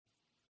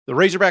The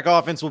Razorback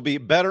offense will be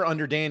better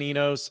under Dan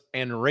Enos,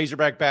 and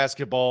Razorback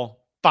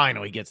basketball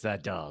finally gets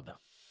that dub.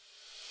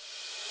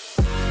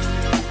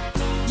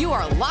 You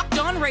are Locked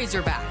On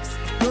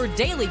Razorbacks, your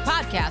daily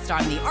podcast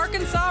on the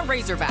Arkansas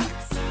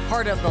Razorbacks,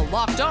 part of the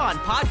Locked On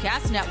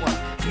Podcast Network,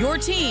 your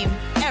team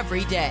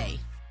every day.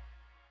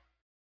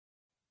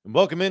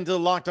 Welcome into the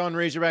Locked On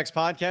Razorbacks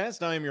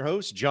podcast. I am your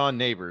host, John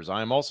Neighbors.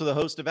 I am also the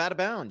host of Out of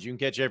Bounds. You can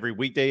catch every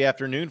weekday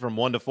afternoon from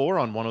 1 to 4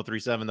 on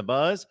 103.7 The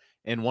Buzz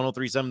and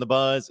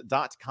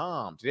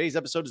 103.7thebuzz.com. Today's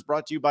episode is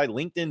brought to you by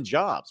LinkedIn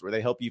Jobs, where they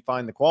help you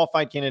find the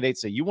qualified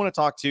candidates that you want to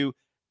talk to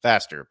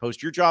faster.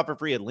 Post your job for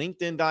free at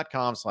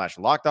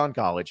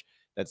linkedin.com/lockedoncollege.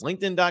 That's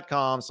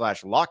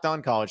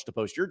linkedin.com/lockedoncollege to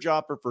post your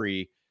job for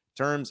free.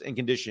 Terms and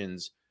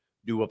conditions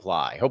do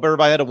apply. Hope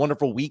everybody had a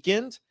wonderful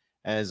weekend.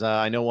 As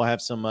I know we'll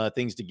have some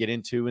things to get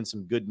into and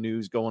some good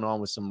news going on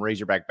with some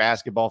Razorback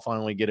basketball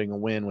finally getting a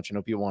win, which I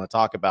know people want to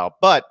talk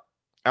about. But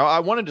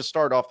I wanted to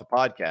start off the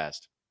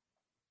podcast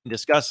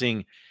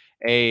discussing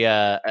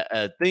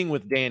a thing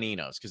with Dan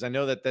Enos, because I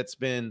know that that's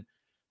been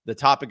the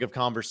topic of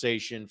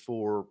conversation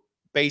for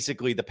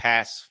basically the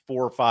past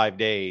 4 or 5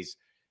 days.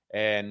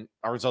 And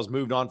Arkansas's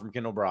moved on from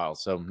Kendall Briles.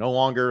 So no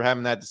longer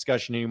having that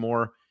discussion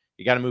anymore.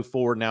 You got to move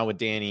forward now with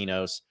Dan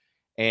Enos.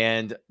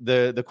 And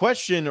the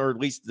question, or at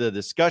least the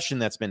discussion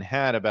that's been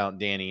had about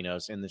Dan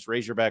Enos and this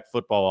Razorback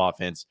football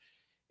offense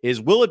is,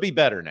 will it be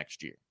better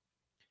next year?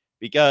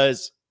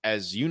 Because,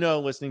 as you know,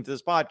 listening to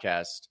this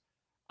podcast,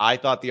 I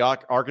thought the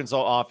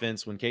Arkansas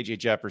offense, when KJ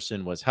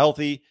Jefferson was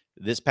healthy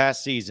this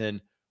past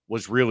season,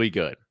 was really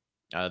good.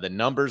 The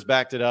numbers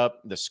backed it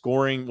up. The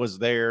scoring was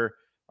there.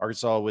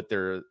 Arkansas, with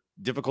their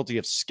difficulty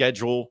of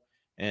schedule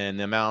and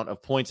the amount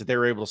of points that they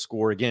were able to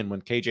score, again,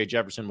 when KJ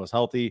Jefferson was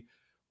healthy,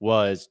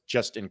 was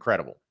just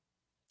incredible.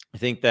 I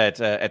think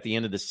that at the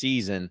end of the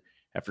season,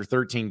 after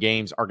 13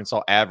 games,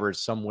 Arkansas averaged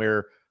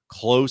somewhere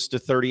close to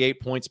 38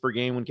 points per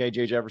game when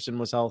KJ Jefferson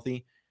was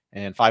healthy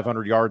and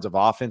 500 yards of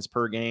offense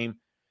per game.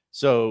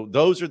 So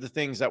those are the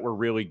things that were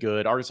really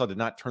good. Arkansas did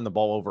not turn the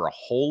ball over a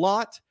whole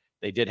lot.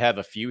 They did have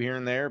a few here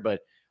and there,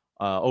 but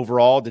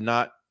overall did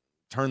not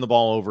turn the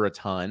ball over a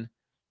ton.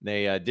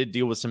 They did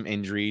deal with some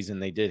injuries,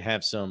 and they did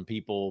have some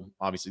people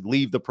obviously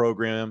leave the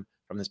program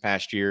from this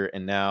past year,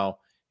 and now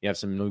you have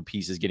some new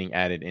pieces getting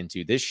added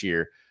into this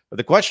year. But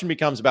the question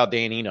becomes about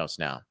Dan Enos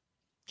now.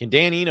 Can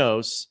Dan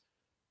Enos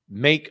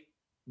make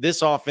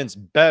this offense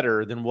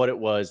better than what it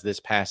was this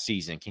past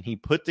season? Can he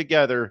put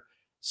together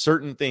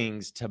certain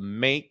things to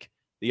make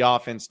the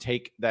offense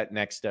take that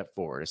next step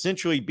forward?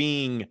 Essentially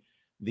being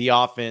the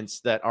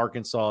offense that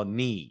Arkansas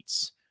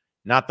needs.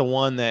 Not the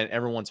one that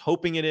everyone's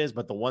hoping it is,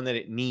 but the one that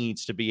it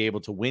needs to be able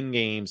to win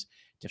games,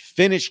 to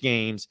finish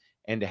games,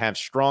 and to have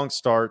strong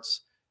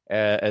starts,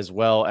 as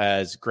well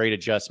as great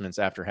adjustments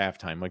after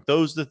halftime. Like,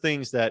 those are the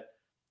things that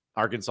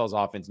Arkansas's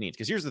offense needs.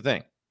 Because here's the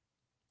thing.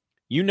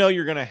 You know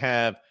you're going to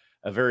have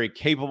a very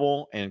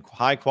capable and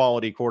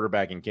high-quality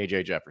quarterback in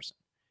KJ Jefferson.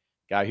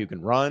 A guy who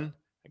can run,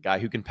 a guy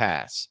who can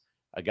pass,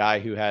 a guy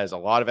who has a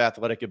lot of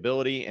athletic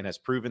ability and has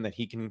proven that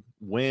he can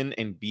win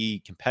and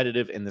be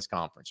competitive in this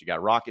conference. You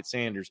got Rocket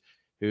Sanders,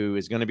 who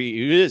is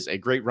a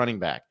great running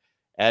back.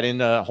 Add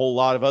in a whole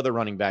lot of other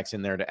running backs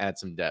in there to add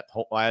some depth.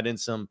 Add in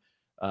some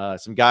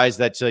guys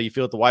that you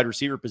feel at the wide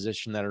receiver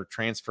position that are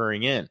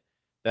transferring in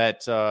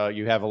that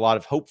you have a lot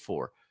of hope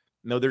for.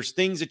 There's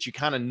things that you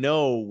kind of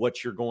know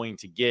what you're going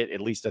to get, at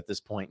least at this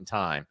point in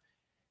time.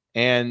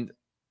 And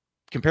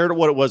compared to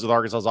what it was with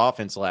Arkansas's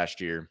offense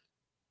last year,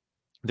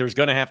 there's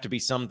going to have to be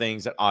some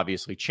things that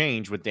obviously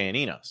change with Dan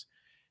Enos.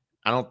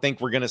 I don't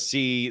think we're going to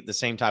see the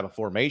same type of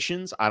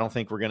formations. I don't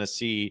think we're going to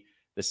see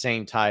the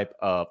same type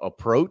of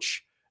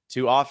approach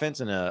to offense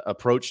and an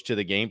approach to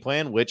the game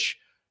plan, which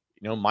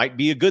might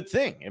be a good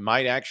thing. It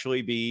might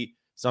actually be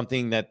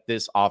something that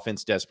this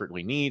offense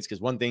desperately needs,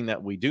 because one thing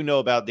that we do know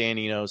about Dan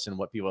Enos and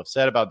what people have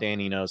said about Dan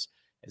Enos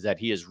is that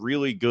he is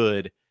really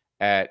good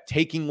at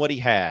taking what he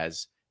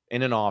has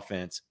in an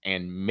offense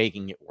and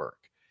making it work.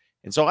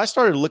 And so I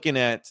started looking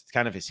at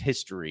kind of his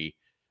history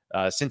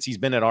since he's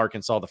been at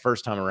Arkansas the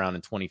first time around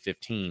in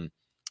 2015.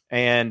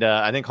 And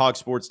I think Hog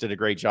Sports did a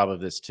great job of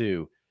this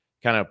too,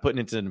 kind of putting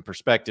it into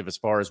perspective as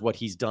far as what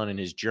he's done in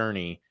his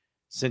journey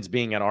since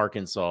being at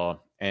Arkansas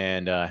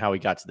and how he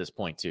got to this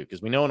point too.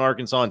 Because we know in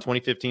Arkansas in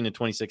 2015 and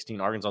 2016,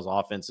 Arkansas's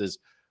offenses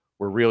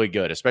were really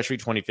good, especially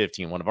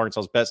 2015, one of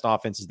Arkansas's best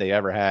offenses they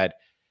ever had,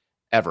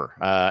 ever.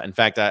 In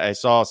fact, I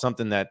saw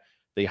something that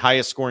the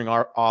highest scoring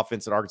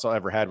offense that Arkansas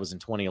ever had was in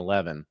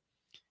 2011.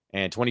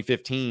 And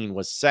 2015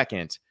 was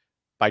second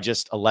by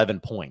just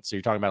 11 points. So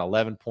you're talking about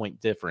 11-point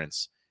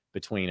difference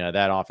between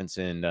that offense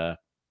and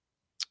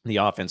the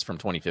offense from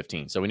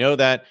 2015. So we know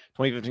that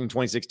 2015,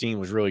 2016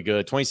 was really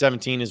good.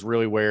 2017 is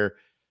really where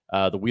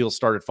the wheels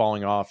started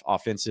falling off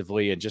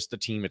offensively, and just the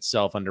team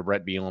itself under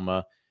Brett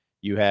Bielema.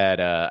 You had,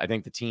 I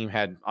think the team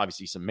had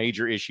obviously some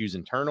major issues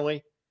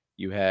internally.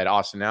 You had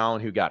Austin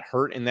Allen, who got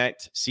hurt in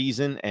that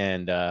season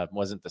and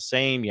wasn't the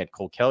same. You had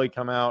Cole Kelly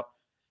come out.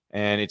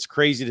 And it's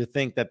crazy to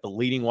think that the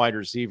leading wide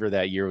receiver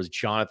that year was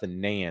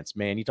Jonathan Nance.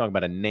 Man, you talk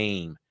about a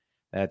name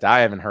that I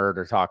haven't heard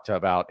or talked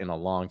about in a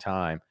long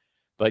time.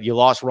 But you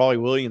lost Raleigh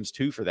Williams,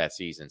 too, for that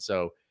season.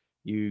 So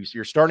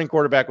your starting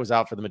quarterback was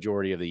out for the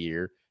majority of the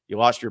year. You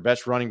lost your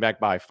best running back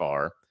by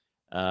far.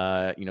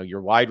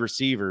 Your wide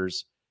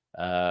receivers,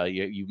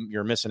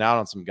 you're missing out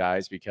on some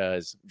guys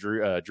because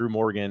Drew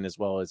Morgan as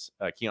well as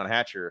Keon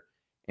Hatcher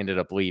ended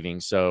up leaving.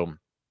 So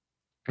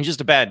it's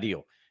just a bad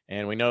deal.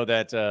 And we know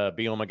that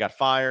Bielema got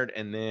fired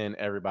and then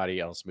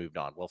everybody else moved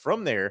on. Well,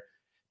 from there,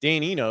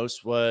 Dan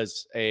Enos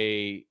was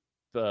a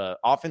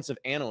offensive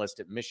analyst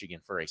at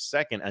Michigan for a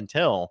second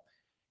until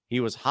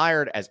he was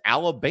hired as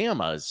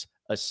Alabama's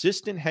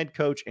assistant head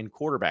coach and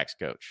quarterbacks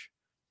coach.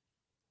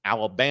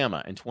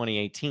 Alabama in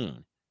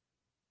 2018.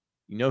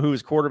 You know who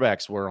his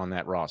quarterbacks were on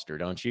that roster,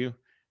 don't you?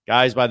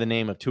 Guys by the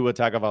name of Tua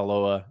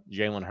Tagovailoa,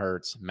 Jalen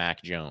Hurts,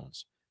 Mac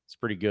Jones. It's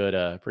pretty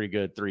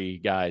good three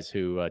guys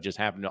who just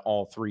happen to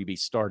all three be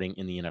starting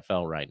in the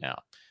NFL right now.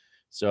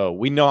 So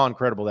we know how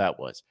incredible that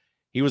was.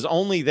 He was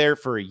only there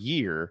for a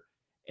year,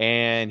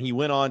 and he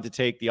went on to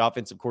take the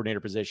offensive coordinator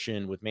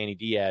position with Manny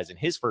Diaz in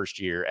his first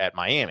year at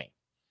Miami.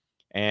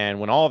 And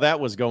when all that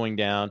was going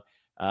down,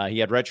 he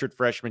had redshirt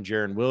freshman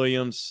Jaron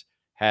Williams,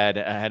 had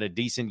a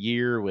decent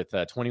year with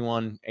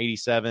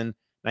 21-87,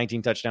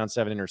 19 touchdowns,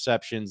 7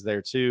 interceptions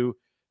there too.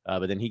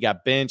 But then he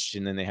got benched,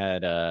 and then they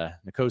had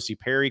N'Kosi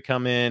Perry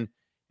come in,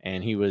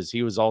 and he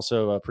was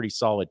also pretty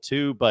solid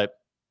too. But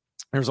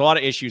there's a lot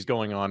of issues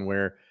going on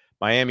where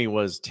Miami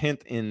was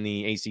 10th in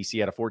the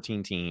ACC out of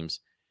 14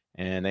 teams,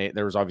 and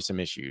there was obviously some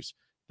issues.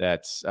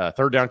 That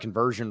third down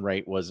conversion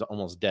rate was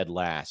almost dead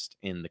last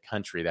in the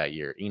country that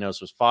year.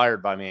 Enos was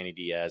fired by Manny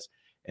Diaz,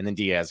 and then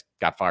Diaz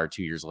got fired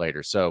 2 years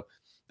later. So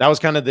that was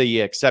kind of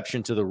the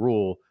exception to the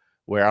rule,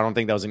 where I don't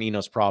think that was an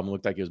Enos problem. It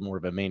looked like it was more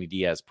of a Manny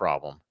Diaz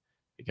problem,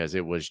 because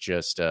it was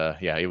just,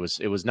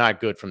 it was not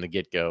good from the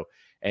get-go.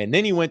 And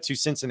then he went to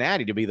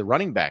Cincinnati to be the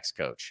running backs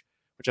coach,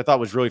 which I thought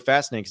was really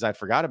fascinating because I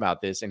forgot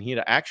about this. And he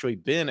had actually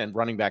been a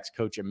running backs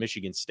coach at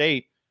Michigan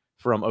State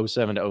from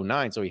 07 to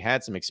 09. So he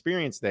had some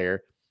experience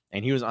there,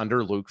 and he was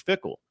under Luke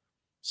Fickell.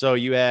 So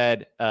you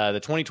had the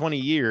 2020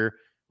 year,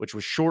 which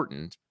was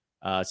shortened.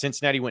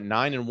 Cincinnati went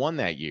 9-1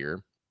 that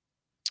year,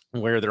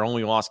 where their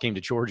only loss came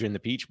to Georgia in the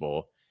Peach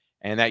Bowl.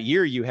 And that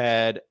year you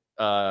had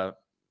a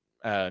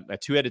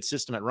two-headed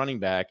system at running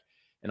back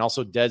and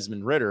also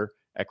Desmond Ridder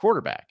at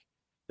quarterback.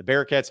 The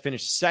Bearcats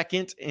finished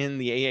second in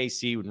the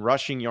AAC with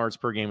rushing yards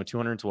per game with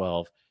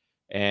 212,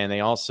 and they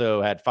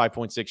also had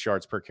 5.6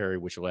 yards per carry,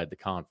 which led the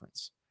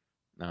conference.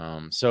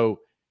 So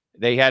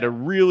they had a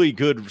really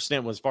good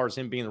stint as far as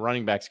him being the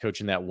running backs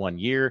coach in that 1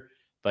 year.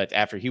 But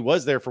after he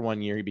was there for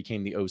 1 year, he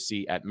became the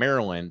OC at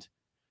Maryland,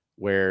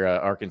 where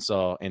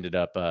Arkansas ended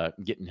up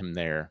getting him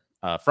there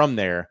from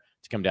there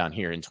to come down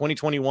here. In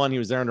 2021, he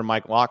was there under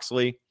Mike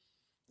Locksley,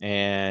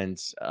 and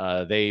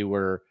they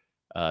were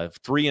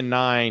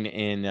 3-9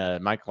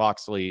 in Mike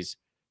Locksley's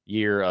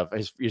year of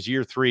his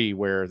year 3,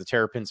 where the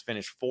Terrapins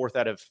finished 4th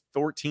out of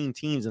 14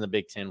 teams in the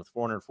Big Ten with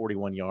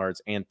 441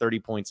 yards and 30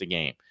 points a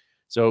game.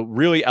 So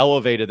really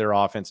elevated their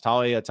offense.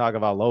 Talia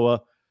Tagovailoa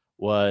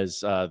was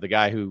the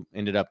guy who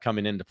ended up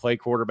coming in to play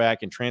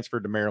quarterback and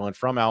transferred to Maryland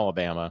from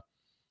Alabama,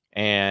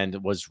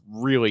 and was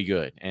really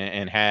good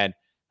and had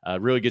a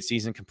really good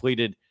season,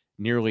 completed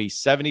nearly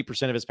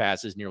 70% of his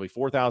passes, nearly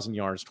 4,000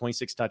 yards,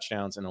 26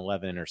 touchdowns, and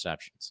 11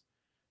 interceptions.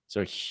 So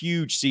a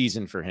huge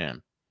season for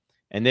him.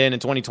 And then in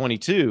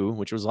 2022,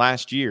 which was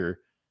last year,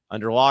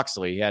 under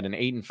Locksley, he had an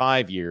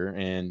 8-5 year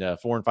and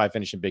 4-5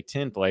 finish in Big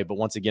Ten play. But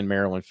once again,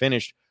 Maryland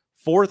finished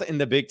 4th in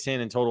the Big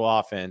Ten in total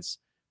offense,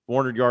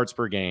 400 yards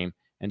per game.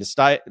 And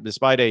despite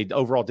a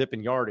overall dip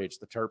in yardage,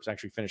 the Terps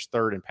actually finished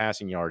 3rd in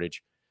passing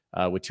yardage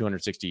with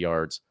 260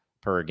 yards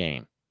per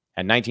game.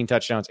 Had 19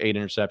 touchdowns, 8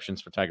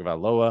 interceptions for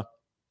Tagovailoa.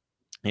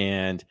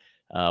 And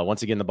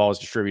once again, the ball was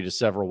distributed to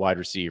several wide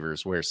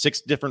receivers, where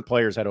 6 different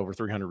players had over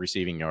 300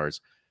 receiving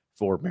yards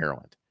for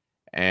Maryland.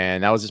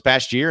 And that was his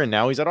past year, and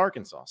now he's at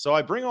Arkansas. So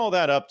I bring all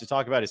that up to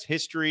talk about his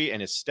history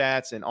and his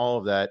stats and all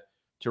of that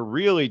to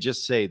really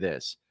just say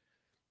this.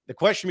 The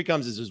question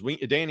becomes, is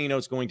Dan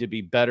Enos going to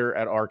be better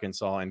at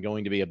Arkansas and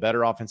going to be a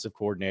better offensive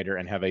coordinator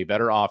and have a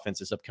better offense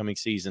this upcoming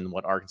season than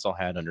what Arkansas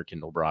had under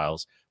Kendall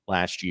Briles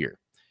last year?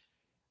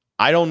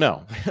 I don't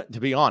know, to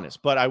be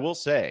honest, but I will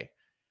say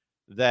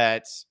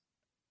that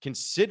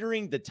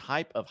considering the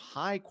type of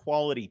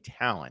high-quality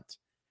talent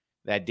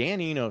that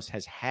Dan Enos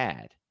has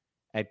had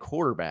at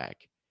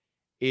quarterback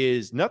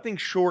is nothing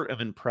short of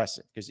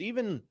impressive. Because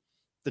even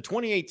the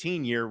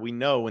 2018 year, we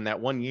know in that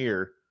 1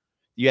 year,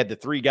 you had the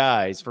 3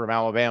 guys from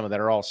Alabama that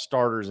are all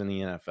starters in the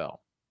NFL.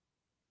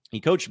 He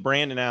coached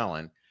Brandon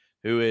Allen,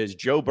 who is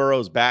Joe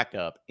Burrow's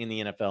backup in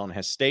the NFL and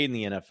has stayed in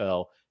the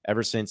NFL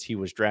ever since he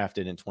was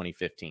drafted in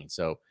 2015.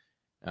 So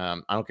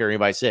I don't care what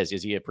anybody says.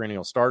 Is he a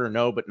perennial starter?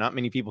 No, but not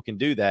many people can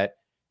do that.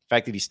 The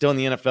fact that he's still in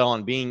the NFL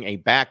and being a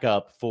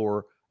backup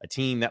for a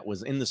team that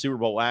was in the Super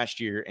Bowl last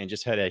year and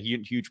just had a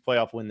huge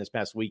playoff win this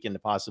past weekend to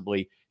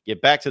possibly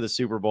get back to the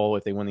Super Bowl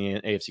if they win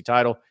the AFC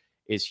title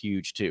is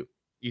huge too.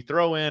 You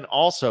throw in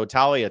also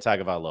Talia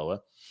Tagovailoa,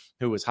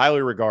 who was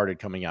highly regarded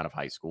coming out of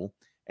high school,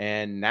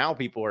 And now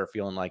people are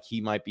feeling like he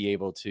might be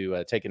able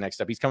to take a next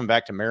step. He's coming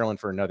back to Maryland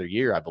for another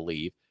year, I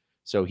believe.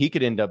 So he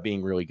could end up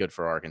being really good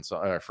for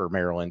Arkansas, for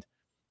Maryland,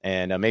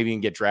 and maybe he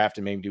can get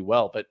drafted, maybe do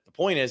well. But the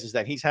point is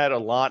that he's had a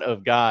lot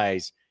of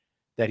guys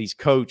that he's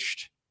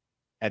coached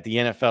at the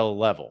NFL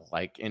level,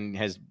 and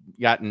has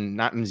gotten,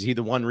 not is he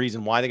the one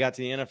reason why they got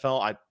to the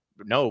NFL? I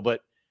know,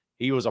 but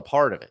he was a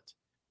part of it.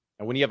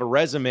 And when you have a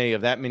resume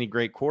of that many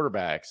great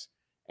quarterbacks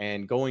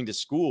and going to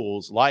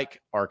schools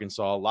like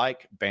Arkansas,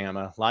 like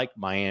Bama, like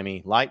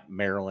Miami, like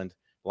Maryland,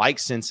 like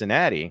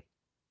Cincinnati,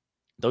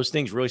 those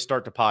things really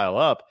start to pile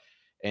up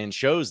and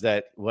shows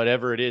that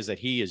whatever it is that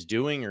he is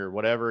doing or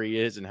whatever he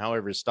is and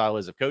however his style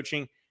is of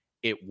coaching,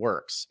 it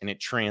works and it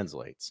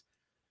translates.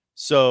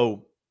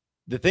 So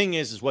the thing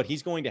is what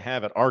he's going to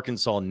have at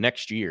Arkansas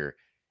next year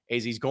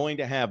is he's going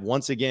to have,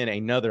 once again,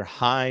 another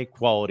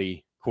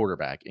high-quality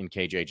quarterback in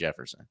KJ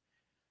Jefferson.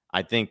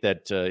 I think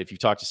that if you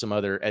talk to some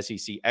other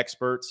SEC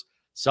experts,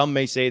 some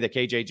may say that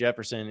KJ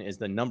Jefferson is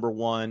the number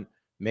one,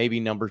 maybe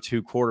number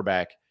two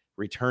quarterback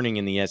returning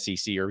in the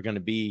SEC or going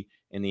to be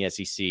in the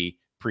SEC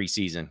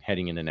preseason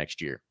heading into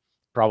next year.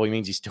 Probably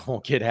means he still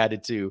won't get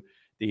added to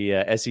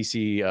the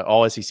SEC,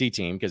 all SEC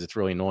team, because it's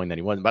really annoying that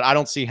he wasn't. But I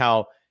don't see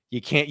how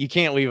you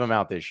can't leave him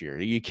out this year.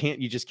 You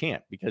just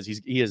can't, because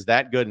he is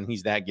that good and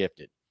he's that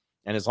gifted.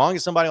 And as long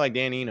as somebody like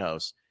Dan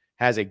Enos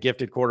has a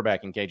gifted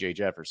quarterback in KJ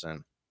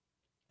Jefferson,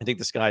 I think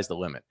the sky's the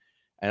limit.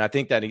 And I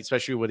think that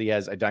especially when he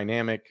has a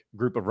dynamic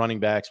group of running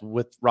backs,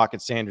 with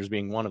Rocket Sanders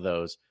being one of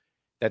those,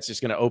 that's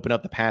just going to open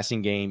up the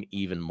passing game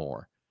even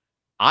more.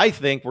 I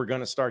think we're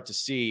going to start to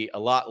see a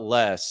lot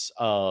less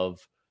of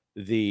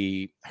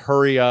the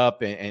hurry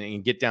up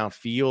and get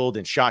downfield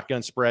and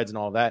shotgun spreads and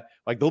all that.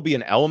 Like, there'll be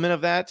an element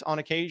of that on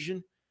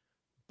occasion,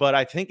 but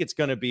I think it's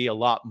going to be a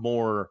lot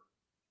more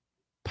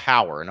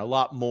power and a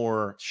lot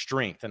more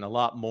strength and a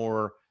lot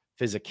more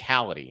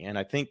physicality. And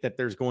I think that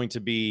there's going to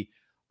be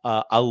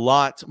a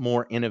lot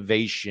more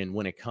innovation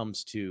when it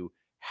comes to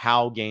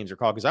how games are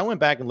called. Because I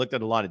went back and looked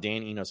at a lot of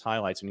Dan Enos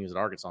highlights when he was at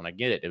Arkansas, and I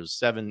get it. It was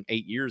 7-8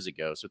 years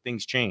ago, so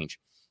things change.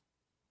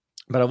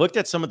 But I looked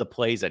at some of the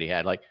plays that he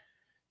had. Like,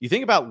 you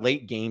think about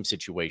late game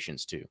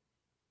situations too.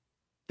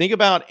 Think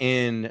about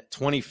in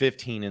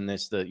 2015 in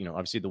this,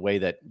 obviously the way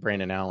that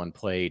Brandon Allen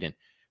played and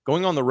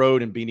going on the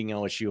road and beating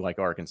LSU like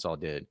Arkansas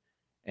did,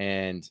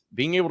 and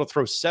being able to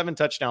throw 7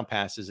 touchdown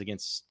passes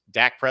against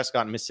Dak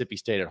Prescott and Mississippi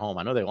State at home.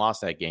 I know they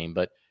lost that game,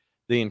 but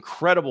the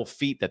incredible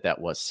feat that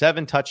was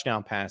 7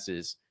 touchdown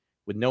passes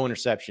with no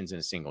interceptions in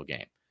a single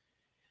game.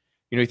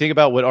 You think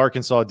about what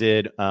Arkansas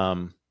did,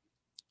 in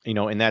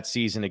that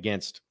season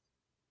against,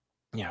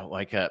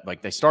 like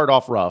they started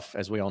off rough,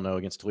 as we all know,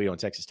 against Toledo and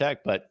Texas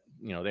Tech, but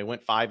they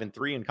went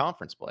 5-3 in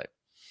conference play,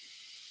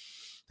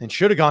 and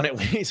should have gone at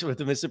least with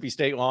the Mississippi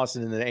State loss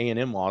and then the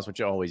A&M loss,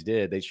 which I always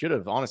did. They should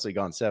have honestly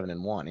gone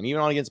 7-1, and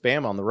even on against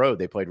Bama on the road,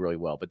 they played really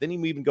well. But then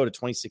you even go to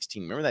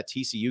 2016. Remember that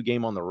TCU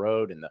game on the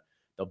road and the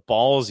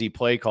ballsy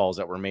play calls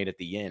that were made at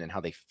the end and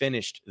how they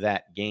finished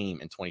that game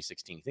in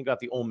 2016. You think about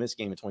the Ole Miss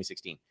game in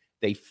 2016.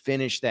 They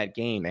finished that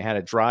game. They had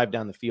a drive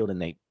down the field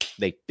and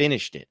they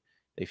finished it.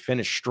 They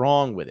finished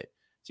strong with it.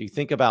 So you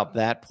think about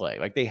that play.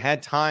 Like, they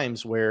had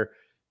times where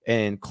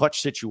in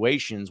clutch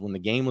situations when the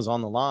game was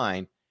on the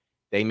line,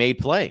 they made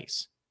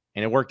plays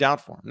and it worked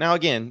out for them. Now,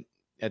 again,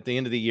 at the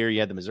end of the year,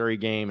 you had the Missouri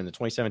game and the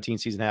 2017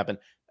 season happened.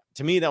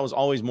 To me, that was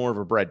always more of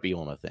a Brett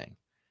Bielema thing.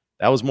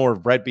 That was more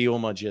of Brett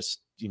Bielema just,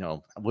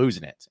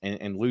 losing it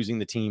and losing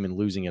the team and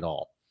losing it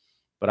all.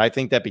 But I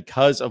think that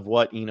because of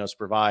what Enos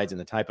provides and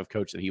the type of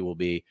coach that he will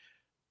be,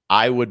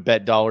 I would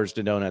bet dollars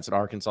to donuts that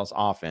Arkansas's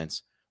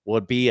offense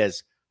will be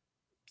as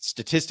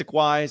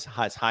statistic-wise,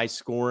 as high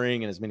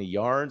scoring and as many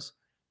yards.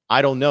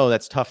 I don't know.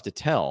 That's tough to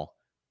tell.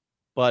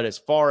 But as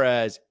far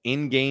as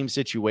in-game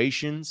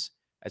situations,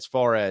 as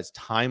far as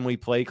timely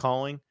play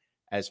calling,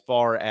 as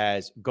far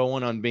as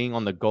going on being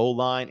on the goal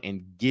line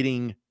and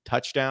getting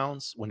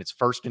touchdowns when it's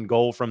 1st and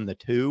goal from the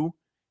 2,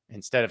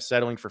 instead of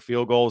settling for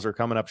field goals or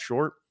coming up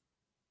short,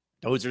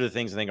 those are the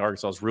things I think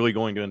Arkansas is really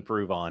going to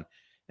improve on,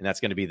 and that's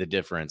going to be the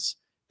difference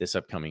this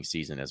upcoming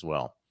season as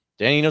well.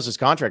 Dan Enos'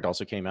 contract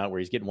also came out where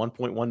he's getting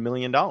 $1.1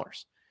 million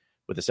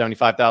with a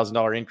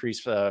 $75,000 increase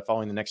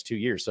following the next 2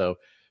 years. So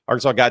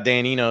Arkansas got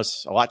Dan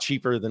Enos a lot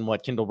cheaper than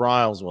what Kendall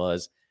Briles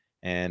was,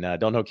 and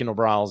don't know Kendall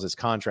Briles'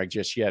 contract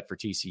just yet for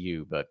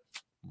TCU, but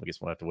I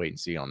guess we'll have to wait and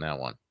see on that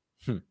one.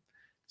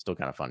 Still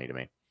kind of funny to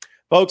me.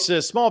 Folks,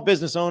 a small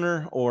business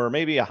owner or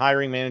maybe a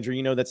hiring manager,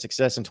 that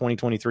success in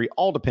 2023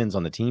 all depends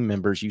on the team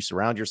members you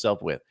surround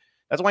yourself with.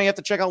 That's why you have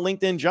to check out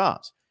LinkedIn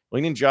Jobs.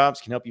 LinkedIn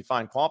Jobs can help you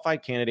find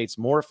qualified candidates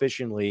more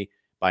efficiently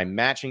by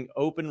matching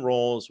open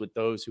roles with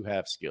those who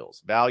have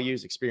skills,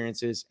 values,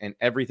 experiences, and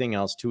everything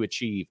else to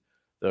achieve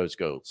those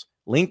goals.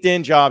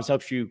 LinkedIn Jobs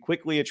helps you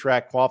quickly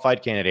attract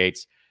qualified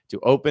candidates to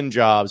open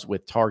jobs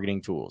with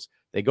targeting tools.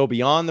 They go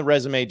beyond the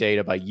resume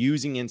data by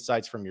using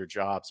insights from your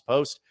jobs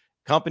post,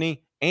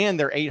 company, and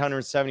their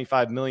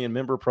 875 million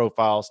member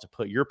profiles to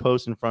put your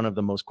post in front of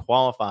the most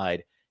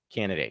qualified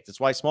candidates. That's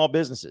why small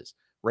businesses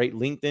rate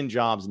LinkedIn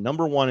Jobs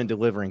 #1 in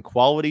delivering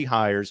quality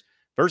hires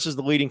versus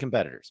the leading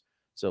competitors.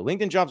 So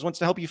LinkedIn Jobs wants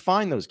to help you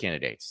find those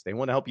candidates. They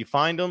want to help you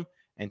find them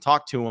and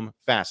talk to them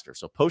faster.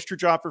 So post your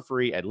job for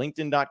free at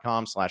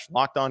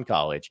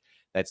linkedin.com/lockedoncollege.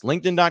 That's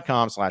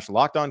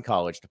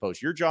linkedin.com/lockedoncollege to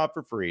post your job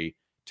for free.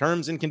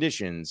 Terms and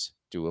conditions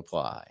do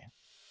apply.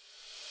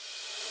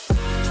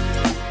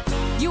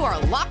 You are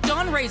Locked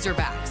On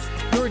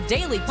Razorbacks, your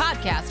daily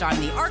podcast on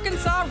the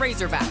Arkansas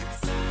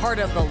Razorbacks, part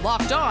of the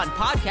Locked On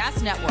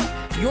Podcast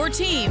Network, your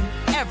team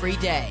every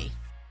day.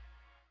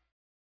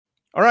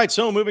 All right,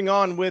 so moving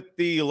on with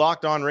the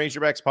Locked On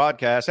Razorbacks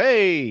podcast.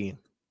 Hey,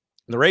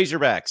 the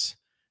Razorbacks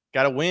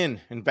got a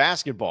win in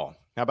basketball.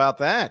 How about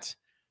that?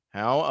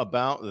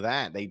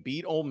 They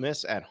beat Ole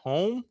Miss at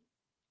home.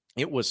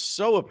 It was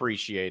so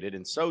appreciated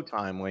and so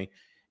timely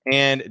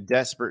and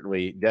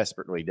desperately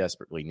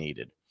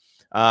needed.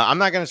 I'm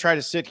not going to try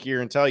to sit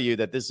here and tell you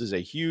that this is a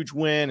huge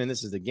win and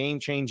this is a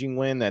game-changing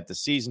win, that the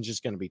season's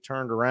just going to be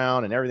turned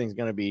around and everything's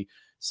going to be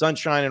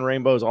sunshine and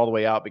rainbows all the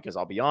way out, because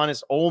I'll be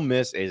honest, Ole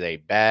Miss is a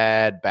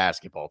bad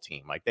basketball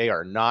team. Like, they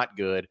are not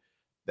good.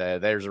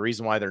 There's a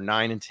reason why they're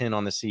 9-10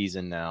 on the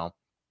season now.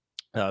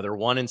 They're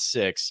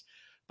 1-6,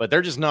 but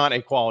they're just not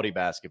a quality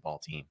basketball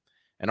team.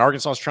 And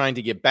Arkansas is trying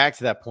to get back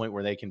to that point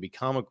where they can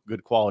become a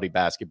good quality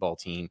basketball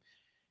team.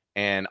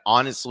 And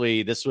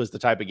honestly, this was the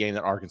type of game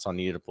that Arkansas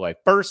needed to play.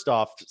 First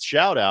off,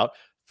 shout out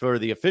for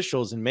the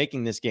officials in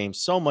making this game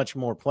so much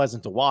more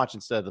pleasant to watch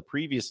instead of the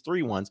previous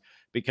 3 ones.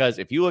 Because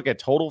if you look at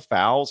total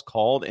fouls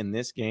called in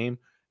this game,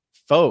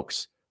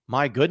 folks,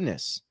 my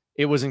goodness,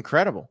 it was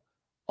incredible.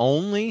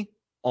 Only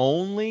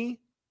 33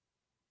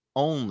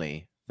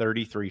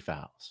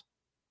 fouls.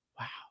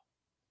 Wow.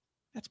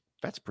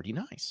 That's pretty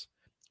nice.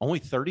 Only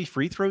 30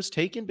 free throws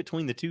taken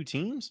between the two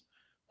teams.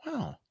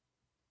 Wow.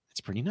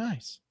 That's pretty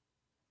nice.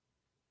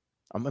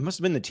 It must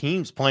have been the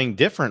teams playing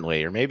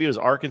differently, or maybe it was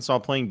Arkansas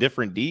playing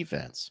different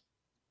defense.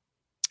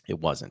 It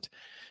wasn't,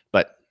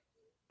 but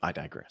I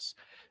digress.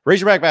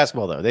 Razorback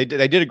basketball, though, they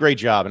did a great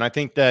job, and I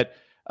think that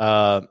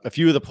a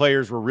few of the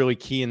players were really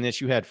key in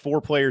this. You had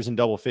 4 players in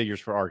double figures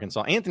for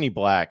Arkansas. Anthony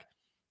Black,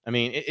 I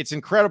mean, it's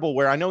incredible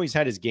where I know he's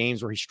had his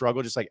games where he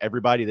struggled, just like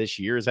everybody this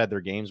year has had their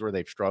games where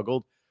they've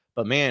struggled.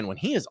 But, man, when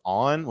he's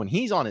on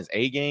his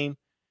A game,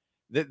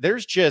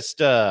 there's just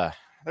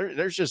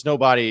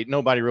nobody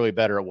really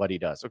better at what he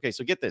does. Okay,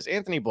 so get this.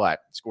 Anthony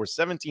Black scores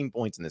 17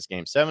 points in this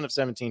game, 7 of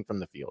 17 from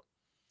the field.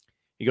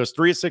 He goes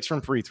 3 of 6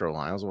 from free throw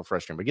line. That was a little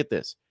frustrating, but get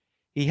this.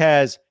 He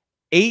has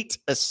 8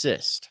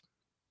 assists,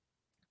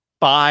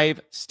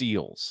 5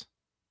 steals,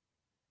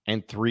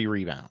 and 3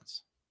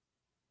 rebounds.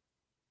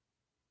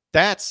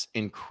 That's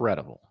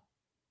incredible.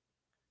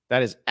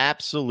 That is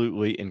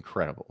absolutely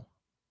incredible.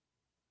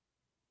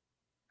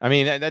 I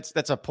mean,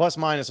 that's a plus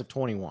minus of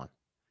 21.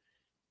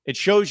 It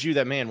shows you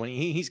that, man, when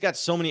he's got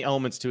so many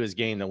elements to his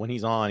game that when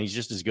he's on, he's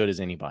just as good as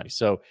anybody.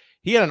 So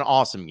he had an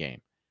awesome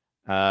game.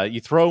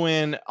 You throw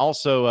in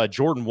also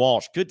Jordan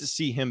Walsh. Good to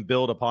see him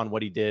build upon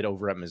what he did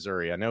over at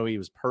Missouri. I know he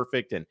was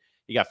perfect and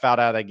he got fouled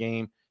out of that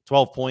game,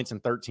 12 points in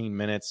 13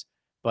 minutes.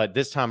 But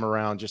this time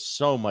around, just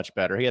so much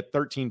better. He had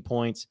 13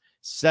 points,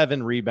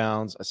 7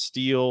 rebounds, a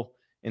steal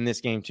in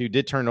this game too.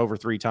 Did turn over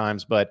 3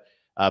 times, but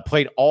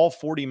played all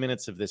 40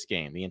 minutes of this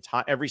game,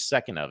 every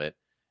second of it.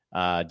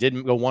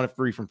 Didn't go 1 of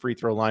 3 from free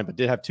throw line, but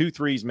did have 2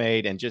 threes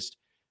made. And just,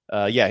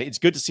 it's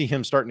good to see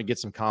him starting to get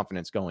some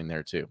confidence going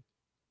there too.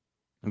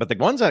 But the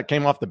ones that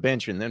came off the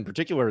bench, and in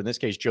particular, in this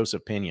case,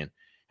 Joseph Pinion,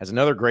 has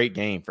another great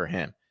game for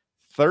him.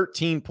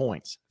 13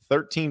 points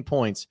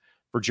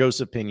for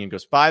Joseph Pinion.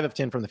 Goes 5 of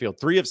 10 from the field,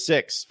 3 of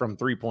 6 from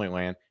three-point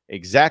land.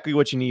 Exactly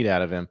what you need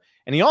out of him.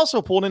 And he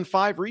also pulled in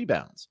 5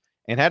 rebounds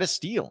and had a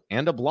steal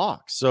and a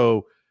block.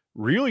 So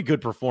really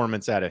good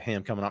performance out of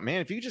him coming up.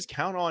 Man, if you just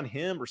count on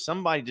him or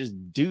somebody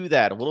just do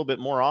that a little bit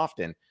more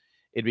often,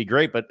 it'd be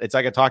great. But it's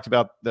like I talked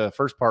about the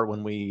first part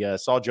when we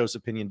saw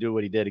Joseph Pinion do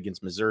what he did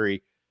against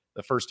Missouri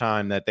the first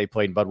time that they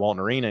played in Bud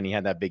Walton Arena and he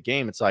had that big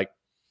game. It's like,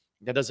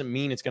 that doesn't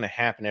mean it's going to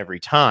happen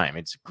every time.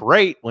 It's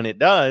great when it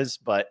does,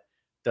 but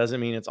doesn't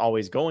mean it's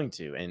always going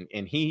to.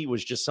 And he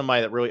was just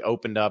somebody that really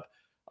opened up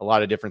a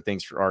lot of different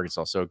things for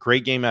Arkansas. So a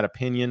great game out of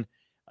Pinion.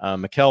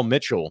 Makel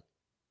Mitchell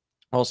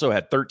also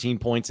had 13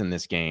 points in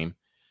this game.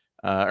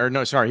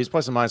 His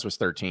plus and minus was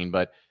 13,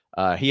 but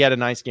he had a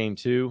nice game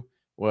too.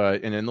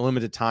 And in the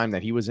limited time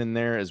that he was in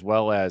there, as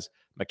well as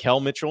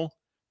Makel Mitchell.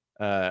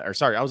 I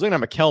was looking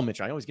at Makel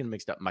Mitchell. I always get them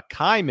mixed up.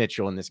 Makai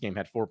Mitchell in this game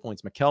had 4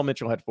 points. Makel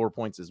Mitchell had 4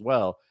 points as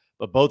well,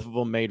 but both of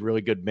them made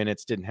really good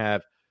minutes. Didn't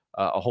have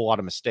a whole lot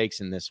of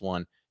mistakes in this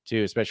one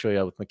too, especially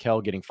with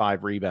Makel getting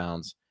 5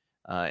 rebounds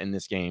in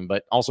this game.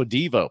 But also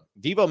Devo.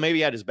 Devo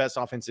maybe had his best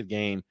offensive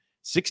game,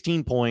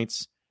 16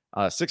 points,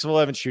 6 of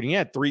 11 shooting. He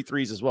had 3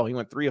 threes as well. He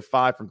went 3 of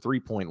 5 from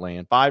three-point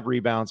land, 5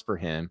 rebounds for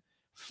him,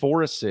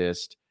 4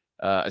 assists,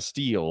 a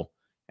steal,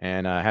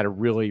 and had a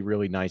really,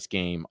 really nice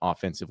game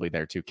offensively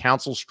there too.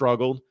 Council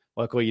struggled.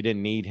 Luckily, you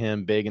didn't need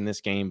him big in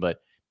this game, but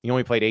he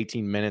only played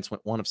 18 minutes,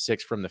 went 1 of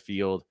 6 from the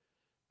field.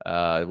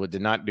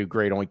 Did not do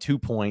great, only 2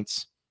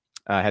 points.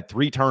 Had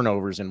 3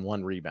 turnovers and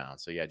 1 rebound.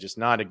 So, yeah, just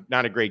not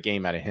a great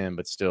game out of him,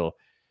 but still,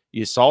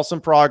 you saw some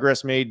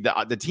progress made.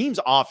 The team's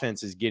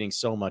offense is getting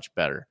so much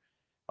better.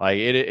 Like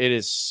it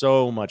is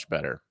so much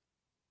better.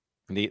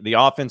 The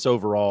offense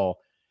overall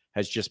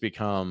has just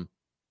become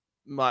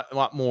a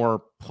lot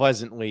more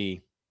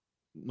pleasantly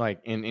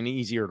and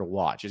easier to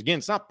watch. Again,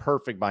 it's not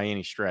perfect by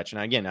any stretch.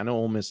 And again, I know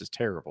Ole Miss is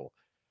terrible,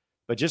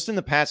 but just in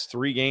the past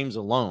 3 games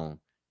alone,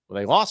 well,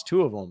 they lost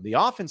 2 of them. The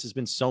offense has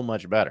been so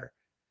much better.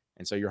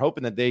 And so you're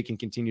hoping that they can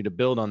continue to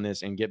build on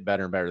this and get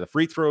better and better. The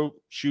free throw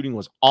shooting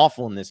was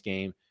awful in this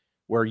game,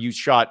 where you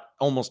shot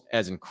almost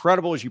as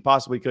incredible as you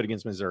possibly could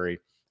against Missouri.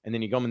 And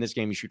then you go in this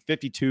game, you shoot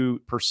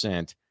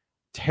 52%.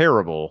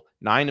 Terrible.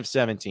 9 of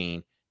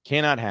 17.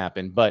 Cannot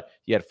happen. But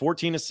you had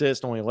 14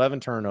 assists, only 11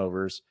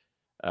 turnovers.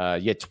 You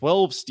had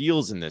 12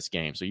 steals in this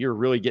game. So you're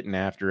really getting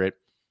after it.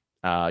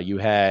 You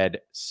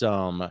had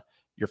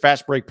your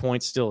fast break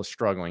points still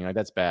struggling. Like,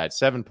 that's bad.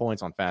 7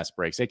 points on fast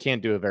breaks. They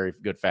can't do a very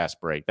good fast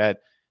break. That's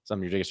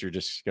something you're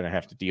just going to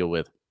have to deal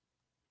with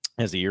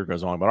as the year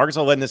goes on. But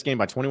Arkansas led in this game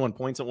by 21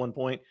 points at one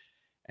point,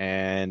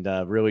 and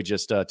really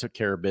just took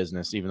care of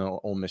business, even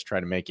though Ole Miss tried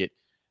to make it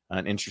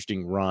an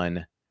interesting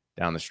run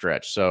down the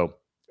stretch. So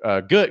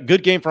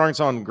good game for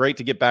Arkansas, and great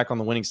to get back on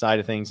the winning side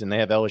of things. And they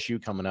have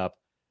LSU coming up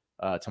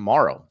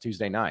tomorrow,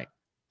 Tuesday night.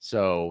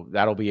 So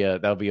that'll be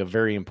a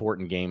very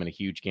important game and a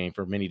huge game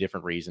for many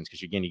different reasons.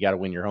 Because again, you got to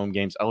win your home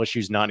games.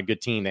 LSU's not a good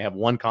team. They have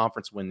one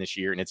conference win this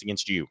year, and it's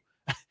against you.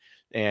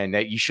 And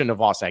that you shouldn't have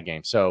lost that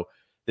game. So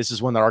this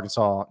is one that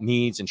Arkansas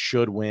needs and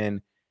should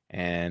win.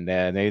 And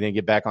they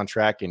get back on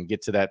track and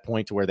get to that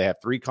point to where they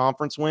have 3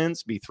 conference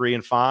wins, be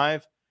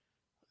 3-5.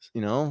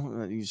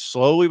 You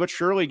slowly but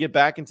surely get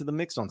back into the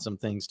mix on some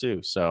things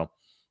too. So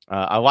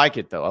I like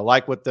it, though. I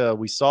like what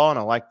we saw, and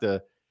I like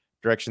the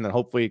direction that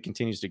hopefully it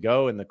continues to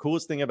go. And the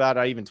coolest thing about it,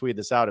 I even tweeted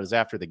this out, it was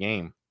after the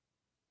game.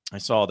 I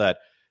saw that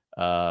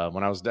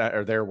when I was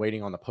there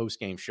waiting on the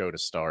post-game show to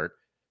start,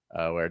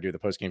 where I do the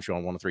post-game show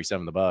on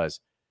 103.7 The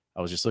Buzz,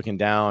 I was just looking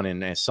down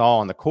and I saw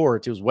on the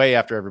court, it was way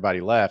after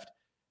everybody left,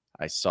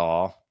 I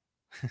saw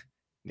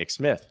Nick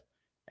Smith.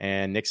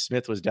 And Nick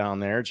Smith was down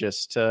there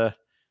just,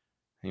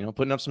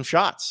 putting up some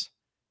shots.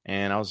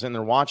 And I was sitting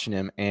there watching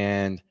him,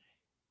 and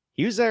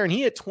he was there, and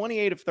he had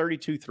 28 of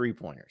 32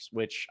 3-pointers,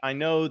 which I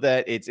know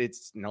that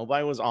it's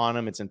nobody was on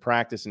him. It's in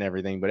practice and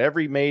everything, but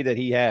every made that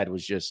he had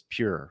was just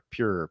pure.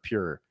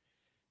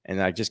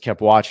 And I just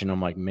kept watching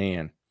him like,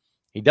 man,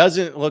 he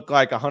doesn't look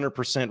like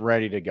 100%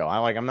 ready to go.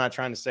 I'm not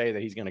trying to say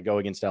that he's going to go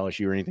against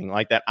LSU or anything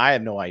like that. I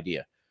have no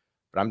idea,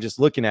 but I'm just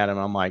looking at him.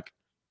 I'm like,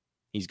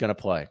 he's going to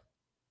play.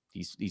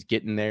 He's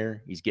getting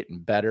there. He's getting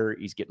better.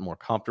 He's getting more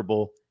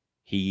comfortable.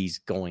 He's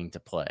going to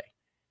play.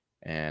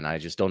 And I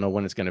just don't know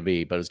when it's going to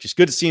be, but it's just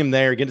good to see him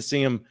there. Good to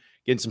see him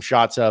getting some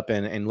shots up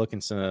and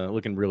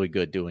looking really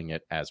good doing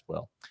it as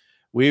well.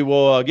 We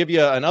will give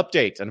you an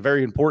update, and a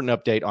very important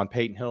update on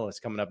Peyton Hill. It's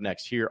coming up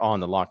next here on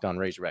the Locked On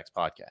Razorbacks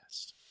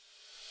podcast.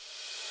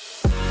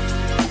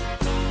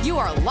 You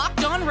are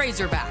Locked On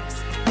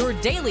Razorbacks, your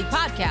daily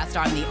podcast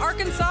on the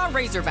Arkansas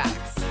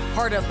Razorbacks,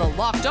 part of the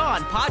Locked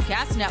On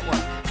Podcast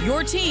Network,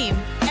 your team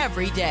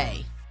every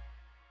day.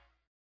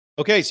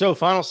 Okay, so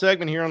final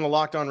segment here on the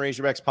Locked On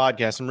Razorbacks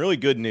podcast. Some really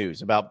good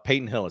news about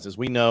Peyton Hillis. As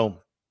we know,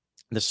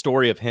 the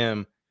story of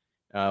him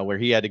where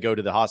he had to go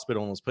to the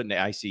hospital and was put into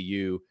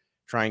ICU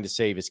trying to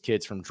save his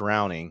kids from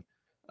drowning.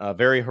 A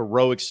very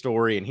heroic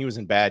story, and he was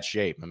in bad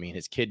shape. I mean,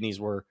 his kidneys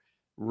were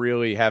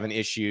really having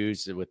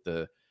issues with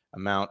the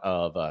amount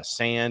of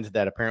sand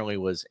that apparently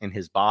was in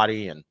his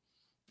body, and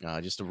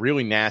just a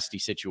really nasty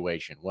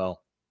situation. Well,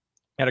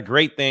 had a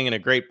great thing and a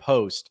great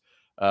post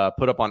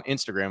put up on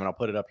Instagram, and I'll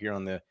put it up here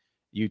on the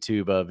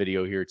YouTube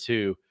video here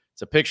too.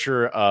 It's a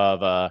picture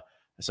of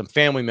some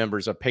family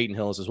members of Peyton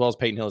Hillis, as well as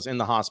Peyton Hillis in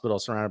the hospital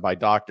surrounded by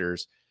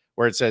doctors,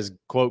 where it says,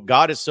 quote,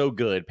 "God is so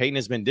good. Peyton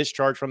has been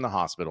discharged from the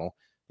hospital.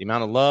 The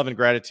amount of love and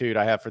gratitude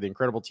I have for the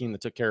incredible team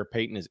that took care of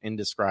Peyton is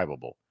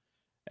indescribable."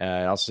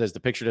 It also says the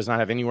picture does not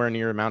have anywhere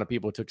near the amount of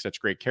people who took such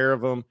great care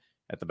of him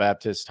at the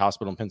Baptist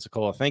Hospital in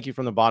Pensacola. Thank you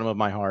from the bottom of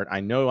my heart. I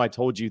know I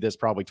told you this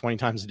probably 20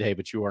 times a day,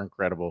 but you are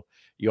incredible.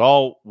 You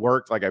all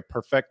worked like a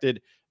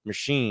perfected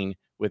machine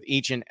with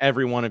each and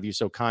every one of you,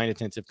 so kind,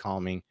 attentive,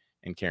 calming,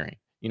 and caring.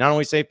 You not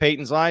only saved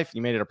Peyton's life,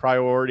 you made it a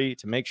priority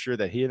to make sure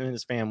that he and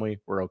his family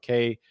were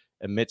okay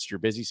amidst your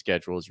busy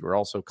schedules. You were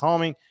also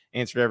calming,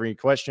 answered every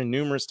question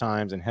numerous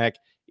times, and heck,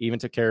 even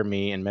took care of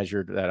me and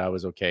measured that I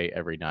was okay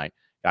every night.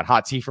 Got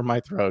hot tea from my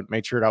throat,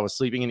 made sure I was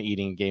sleeping and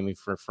eating, gave me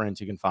for a friend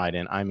to confide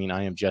in. I mean,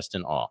 I am just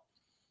in awe.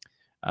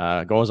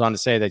 Goes on to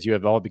say that you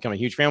have all become a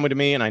huge family to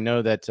me, and I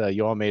know that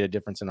you all made a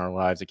difference in our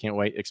lives. I can't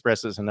wait to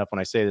express this enough when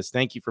I say this.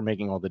 Thank you for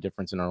making all the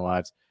difference in our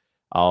lives.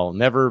 I'll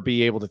never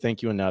be able to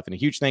thank you enough. And a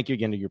huge thank you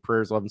again to your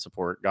prayers, love, and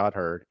support. God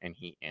heard, and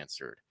he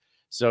answered.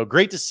 So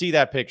great to see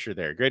that picture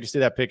there. Great to see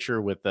that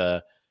picture with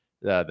the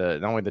not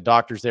only the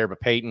doctors there, but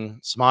Peyton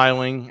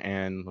smiling,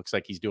 and looks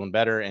like he's doing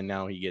better, and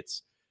now he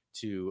gets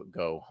to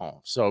go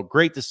home. So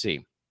great to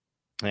see.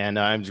 And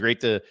it was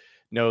great to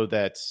know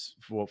that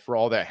for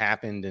all that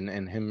happened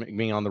and him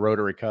being on the road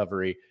to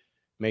recovery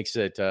makes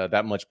it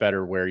that much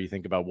better, where you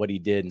think about what he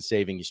did in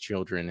saving his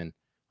children, and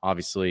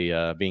obviously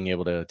being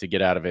able to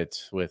get out of it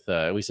with,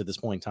 at least at this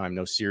point in time,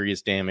 no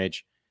serious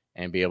damage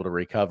and be able to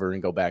recover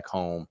and go back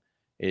home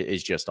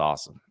is just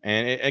awesome.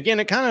 And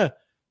it kind of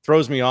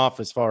throws me off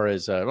as far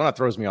as, well, not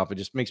throws me off, it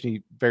just makes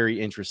me very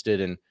interested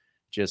in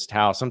just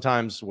how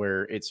sometimes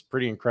where it's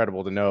pretty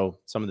incredible to know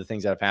some of the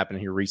things that have happened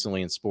here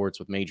recently in sports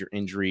with major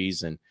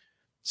injuries and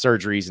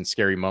surgeries and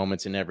scary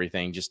moments and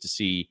everything, just to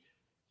see,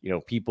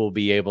 people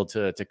be able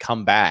to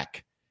come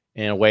back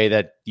in a way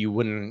that you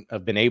wouldn't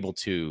have been able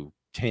to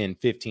 10,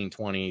 15,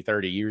 20,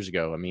 30 years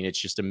ago. I mean, it's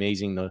just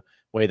amazing the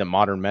way that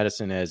modern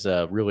medicine has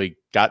really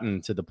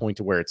gotten to the point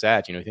to where it's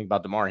at. You think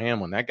about Damar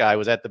Hamlin, that guy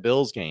was at the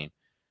Bills game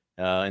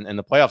and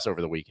the playoffs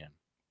over the weekend.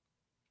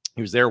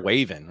 He was there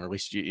waving, or at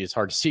least it's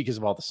hard to see because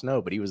of all the snow,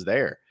 but he was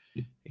there.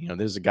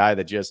 There's a guy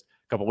that just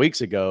a couple of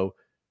weeks ago,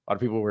 a lot of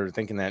people were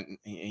thinking that,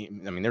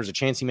 there's a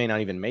chance he may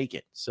not even make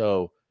it.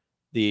 So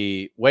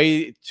the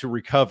way to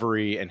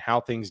recovery and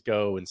how things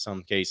go in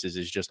some cases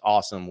is just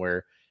awesome, where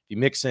if you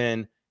mix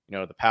in,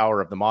 the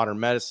power of the modern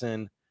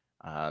medicine,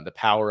 the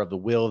power of the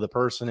will of the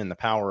person, and the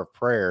power of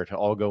prayer to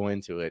all go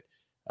into it,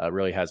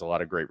 really has a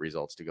lot of great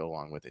results to go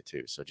along with it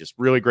too. So just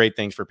really great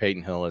things for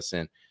Peyton Hillis,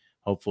 and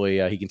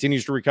hopefully he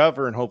continues to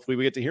recover, and hopefully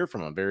we get to hear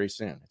from him very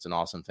soon. It's an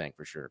awesome thing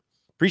for sure.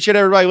 Appreciate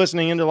everybody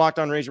listening into Locked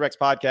On Razorbacks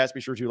podcast.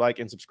 Be sure to like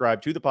and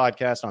subscribe to the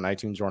podcast on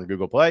iTunes or on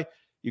Google Play.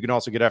 You can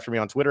also get after me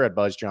on Twitter at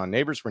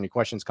BuzzJohnNeighbors for any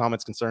questions,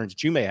 comments, concerns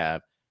that you may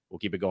have. We'll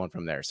keep it going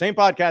from there. Same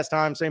podcast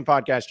time, same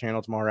podcast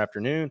channel tomorrow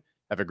afternoon.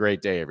 Have a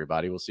great day,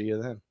 everybody. We'll see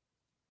you then.